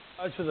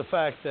Besides for the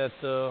fact that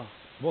we're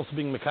also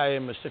being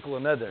Mekayim, Meshtikul,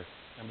 and Neder,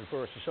 and before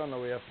Rosh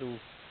Hashanah we have to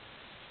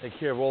take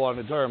care of all our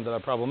Nedarim that are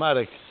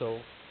problematic. So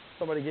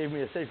somebody gave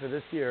me a Sefer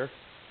this year.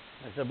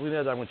 I said, Bli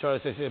Neder, I'm going to try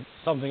to say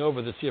something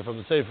over this year from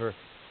the Sefer.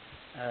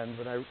 And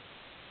when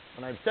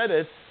I said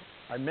it,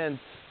 I meant,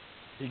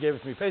 he gave it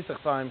to me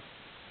Pesach time,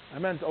 I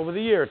meant over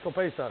the year, till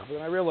Pesach. But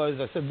then I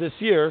realized, I said this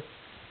year,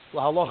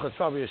 La Halacha, it's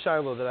probably a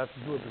Shiloh that I have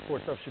to do it before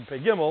Tafshin Pei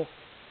Gimel,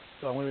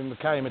 so I'm going to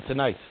be Mekayim it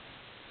tonight.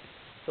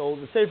 So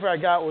the Sefer I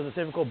got was a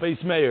Sefer called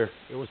Beis Meir.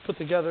 It was put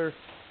together,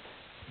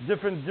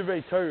 different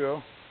Divrei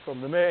Torah from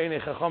the Meir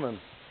Einei Chachamim.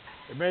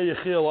 The Meir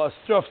Yechiel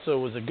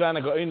Ostrovtza was a Gana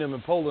Goinim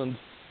in Poland,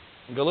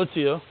 in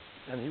Galicia,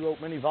 and he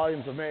wrote many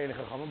volumes of Meir Einei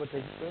Chachamim, but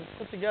they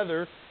put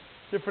together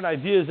different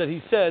ideas that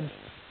he said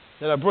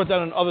that I brought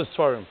down in other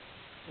Svarim.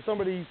 So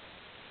somebody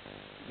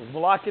was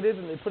malakated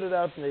and they put it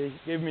out and they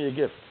gave me a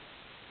gift.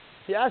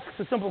 He asks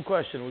a simple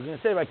question. We're going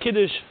to say by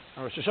Kiddush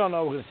and Rosh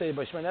Hashanah, we're going to say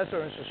by Shemoneh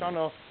Esrei and Rosh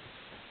Hashanah,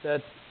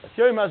 that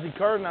Yom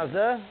HaZikaron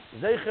Hazeh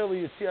Zeicher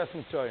LiYetzias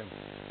Mitzrayim.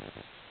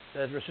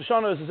 That Rosh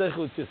Hashanah is a Zeicher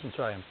LiYetzias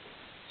Mitzrayim.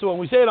 So when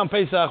we say it on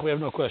Pesach, we have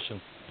no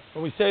question.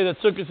 When we say that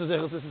Sukkot is a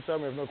Zeicher LiYetzias Mitzrayim,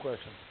 we have no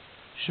question.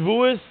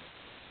 Shavuos,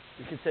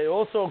 we could say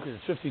also, because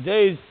it's 50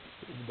 days,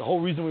 the whole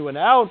reason we went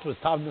out was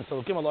Tavdin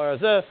Salokim Al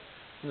Hazeh.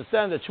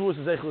 Understand that Shavuos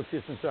is Zeicher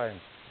LiYetzias Mitzrayim.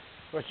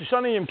 Rosh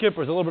Hashanah and Yom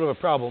Kippur is a little bit of a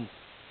problem.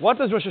 What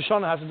does Rosh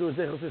Hashanah have to do with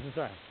Zeicher LiYetzias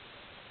Mitzrayim?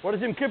 What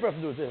does Yom Kippur have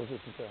to do with Zeicher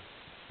LiYetzias Mitzrayim?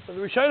 So the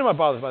Rishonim are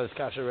bothered by this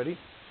kasha already,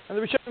 and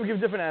the Rishonim give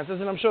different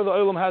answers, and I'm sure the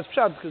Olam has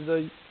pshat because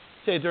they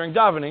say it during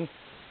davening.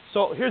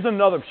 So here's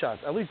another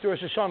pshat, at least the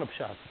Rosh Hashanah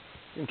pshat.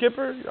 Yom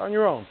Kippur, you're on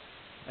your own,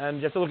 and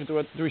you have to look at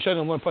what the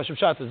Rishonim learn Pashut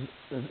pshat is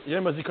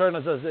Yom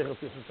HaZikaron Hazeh Zeicher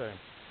LiYetzias Mitzrayim.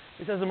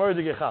 He says the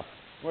Mordig Yechap,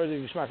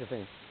 Mordig Yishmak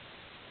thing.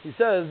 He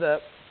says that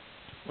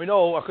we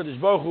know HaKadosh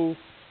Baruch Hu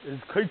is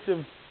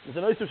kaitziv. It's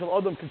an oyster shel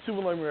Adam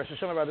Ketzuv L'Omer Rosh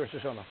Hashanah Rosh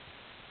Hashanah.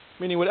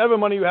 Meaning whatever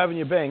money you have in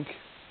your bank,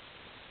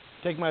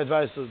 take my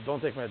advice or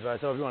don't take my advice,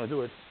 however you want to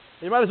do it,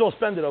 you might as well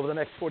spend it over the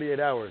next 48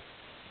 hours.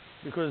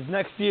 Because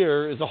next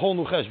year is a whole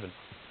new cheshbon.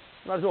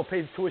 You might as well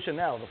pay the tuition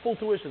now, the full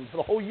tuition for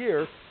the whole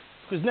year,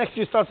 because next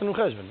year starts a new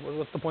cheshbon.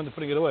 What's the point of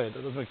putting it away?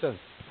 That doesn't make sense.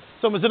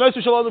 So it's an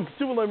oyster shel Adam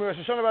Ketzuv L'Omer Rosh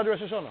Hashanah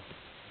Rosh Hashanah.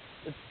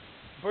 The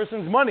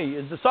person's money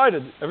is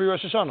decided every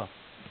Rosh Hashanah.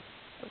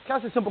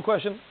 Ask a simple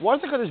question. Why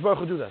does the Kadosh Baruch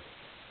Hu do that?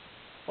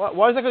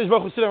 Why does the Kadosh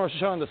Baruch Hu sit on Rosh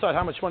Hashanah and decide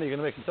how much money you're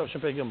going to make in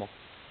Tavshin Pei Gimel?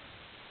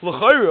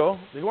 L'chayro,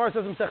 the Gemara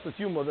says in Masechet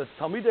Yuma that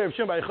Talmidei Rav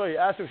Shimon Bar Yochai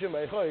asked Rav Shimon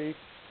Bar Yochai,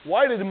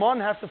 why did the man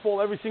have to fall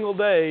every single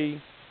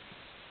day?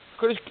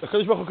 Kadosh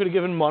Baruch Hu could have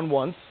given man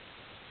once,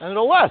 and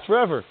it'll last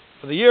forever,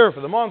 for the year, for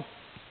the month,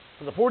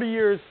 for the 40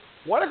 years.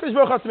 Why does Kadosh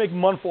Baruch Hu have to make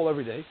man fall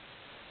every day?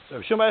 So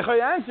Rav Shimon Bar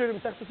Yochai answered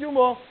in Masechet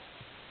Yuma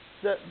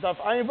that Daf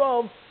Ayin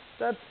Vav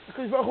that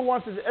HaKadosh Baruch Hu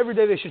wants that every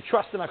day they should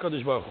trust in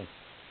HaKadosh Baruch Hu.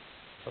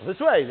 So this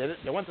way,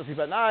 they went to sleep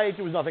at night,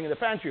 there was nothing in the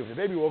pantry. If the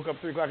baby woke up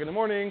 3 o'clock in the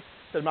morning,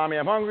 said, Mommy,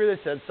 I'm hungry,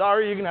 they said,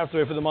 sorry, you're going to have to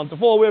wait for the month to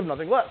fall, we have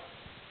nothing left.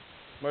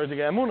 Where's the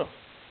Emunah?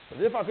 But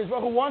if HaKadosh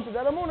Baruch Hu wanted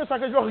that Emunah,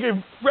 HaKadosh Baruch Hu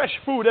gave fresh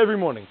food every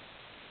morning.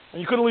 And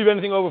you couldn't leave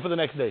anything over for the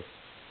next day.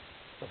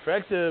 So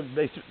for the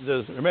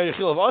Meir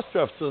Yechiel of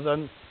Ostrov,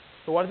 so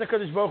why does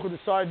HaKadosh Baruch Hu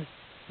decide at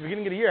the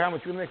beginning of the year how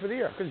much you're going to make for the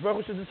year? HaKadosh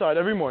Baruch Hu should decide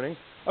every morning,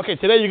 okay,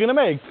 today you're going to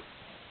make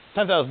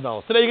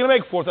 $10,000. Today you're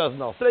going to make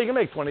 $4,000. Today you're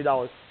going to make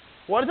 $20.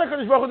 Why does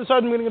HaKadosh Baruch Hu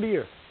decide in the beginning of the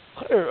year?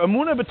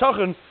 Emunah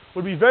B'tachon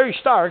would be very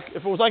stark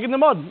if it was like in the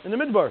mud, in the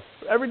midbar.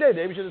 Every day the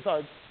Eibusher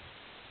decides.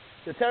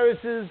 The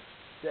terraces,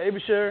 the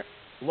Eibusher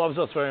loves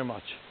us very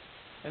much.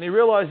 And he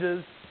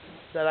realizes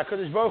that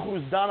HaKadosh Baruch Hu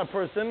is down a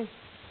person,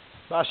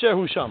 Ba'asher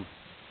Hu Sham,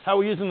 how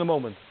he is in the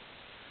moment.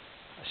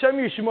 Hashem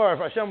Yishmar, if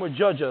Hashem would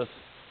judge us,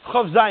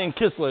 Chav Zayin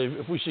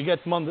Kislev, if we should get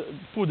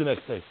food the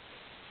next day.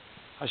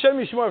 Hashem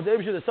Yishmar, if the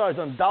Eibusher decides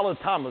on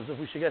Dalet Tammuz, if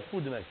we should get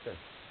food the next day.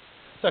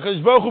 So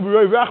HaKadosh Baruch Hu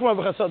B'roi Rachma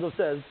V'Chasado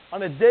says,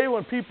 on a day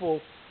when people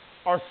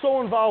are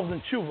so involved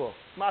in tshuva,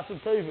 Maaseh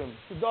Tovim,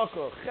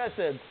 Tzedakah,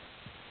 Chesed,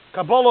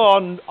 Kabbalah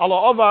on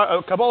Ala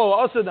Avar, Kabbalah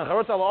Ala Asad, and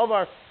Charot Ala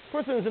Avar,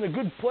 person is in a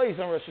good place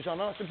on Rosh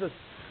Hashanah. Hashem says,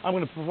 I'm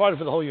going to provide it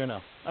for the whole year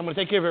now. I'm going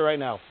to take care of it right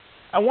now.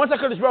 And once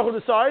HaKadosh Baruch Hu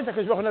decides,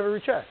 HaKadosh Baruch Hu never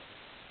rejects.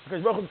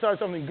 HaKadosh Baruch Hu decides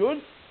something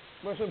good,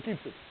 Rosh Hashanah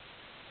keeps it.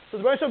 So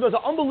the Rosh Hashanah does an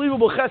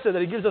unbelievable chesed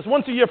that he gives us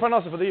once a year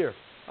parnasa for the year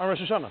on Rosh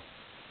Hashanah.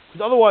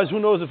 Because otherwise, who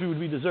knows if he would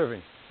be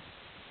deserving.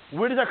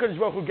 Where does HaKadosh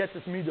Baruch Hu get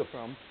this midah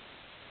from?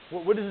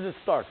 Where does it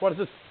start? Where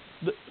does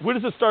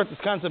it start, this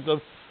concept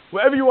of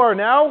wherever you are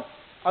now,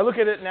 I look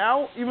at it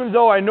now, even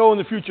though I know in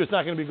the future it's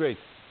not going to be great.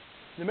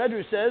 The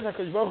Medrash says,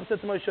 HaKadosh Baruch Hu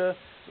said to Moshe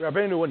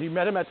Rabbeinu when he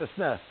met him at the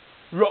Sneh,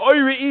 Ra'oi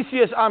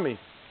re'isi es ami.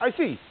 I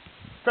see. In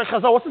fact,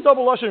 Chazal, what's the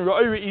double lashon?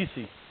 Ra'oi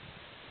re'isi.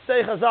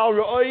 Say Chazal,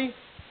 Ra'oi,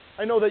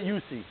 I know that you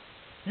see.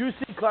 You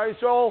see, Klal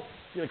Yisrael,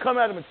 you're going to come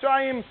out of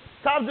Mitzrayim,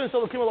 Tavdin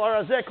Salokim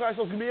Al Hazeh, Klal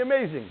Yisrael is going to be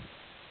amazing.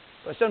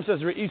 But Hashem says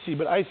Re'isi,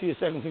 but I see a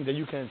second thing that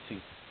you can't see.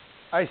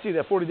 I see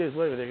that 40 days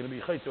later they're going to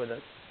be chaytu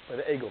by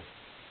the ego.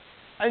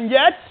 And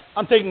yet,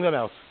 I'm taking them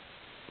out.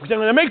 Because I'm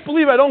going to make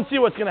believe I don't see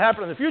what's going to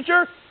happen in the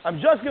future.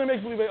 I'm just going to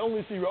make believe I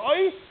only see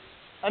Ra'oi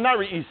and not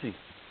Re'isi.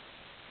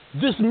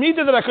 This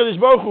midah that HaKadosh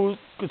Baruch Hu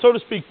could, so to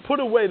speak,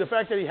 put away the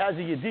fact that he has a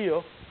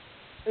Yediyah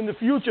in the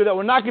future that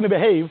we're not going to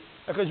behave.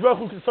 HaKadosh Baruch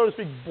Hu could, so to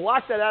speak,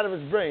 block that out of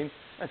his brain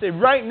and say,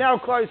 right now,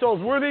 Klal Yisrael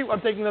is worthy,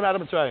 I'm taking them out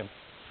of Mitzrayim.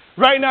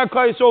 Right now,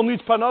 Klal Yisrael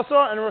needs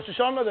Panasa and Rosh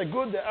Hashanah, they're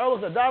good, they're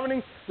Erlich, they're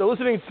davening, they're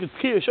listening to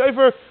Tkiyah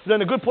Shofar, they're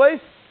in a good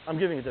place, I'm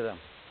giving it to them.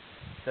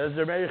 Says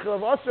they're Meir Yichil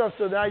of Asraf,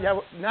 so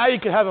now you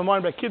can have a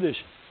mind by Kiddush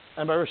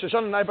and by Rosh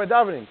Hashanah, night by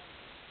davening.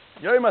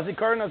 Yoyim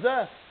HaZikaron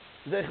Hazeh,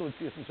 Zeichel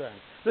Yitzias Mitzrayim.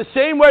 The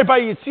same way by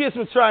Yitzias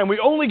Mitzrayim, we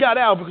only got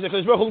out because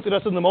HaKadosh Baruch Hu looked at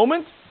us in the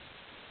moment.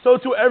 So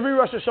to every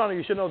Rosh Hashanah,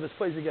 you should know this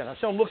plays again.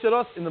 Hashem looks at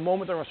us in the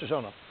moment of Rosh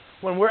Hashanah.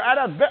 When we're at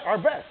our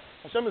best,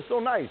 Hashem is so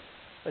nice.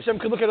 Hashem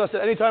can look at us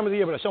at any time of the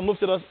year, but Hashem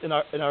looks at us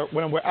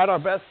when we're at our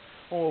best,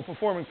 when we're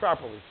performing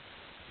properly.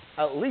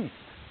 At least,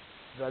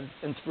 the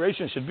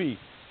inspiration should be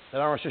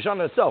that on Rosh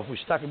Hashanah itself, we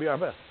should take and be our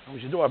best, and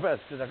we should do our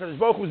best. Because HaKadosh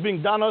Baruch Hu is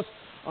being done us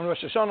on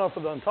Rosh Hashanah for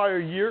the entire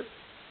year.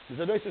 But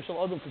it's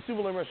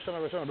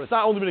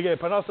not only going to get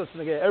Parnassus, it's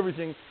going to get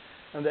everything.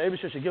 And the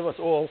Eibusha should give us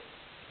all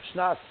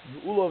Shnat,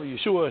 Ulov,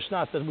 Yeshua,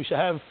 Shnat, that we should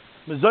have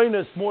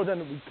Mezainis more than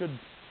we could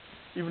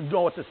even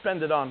know what to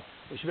spend it on.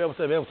 We should be able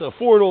to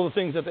afford all the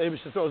things that the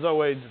Eibusha throws our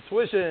way, the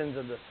tuitions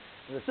and the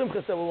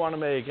simchas that we want to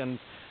make, and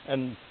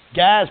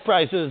gas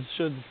prices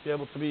should be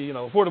able to be,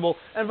 affordable.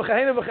 And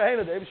v'chahena,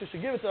 the Eibusha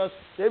should give it to us.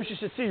 The Eibusha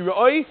should see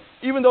Ra'oi,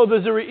 even though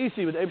there's a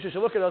Re'isi, but the Eibusha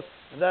should look at us,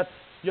 and that's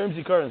Yom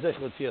Zikaron and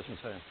Zeichel Yitzias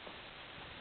Mitzrayim.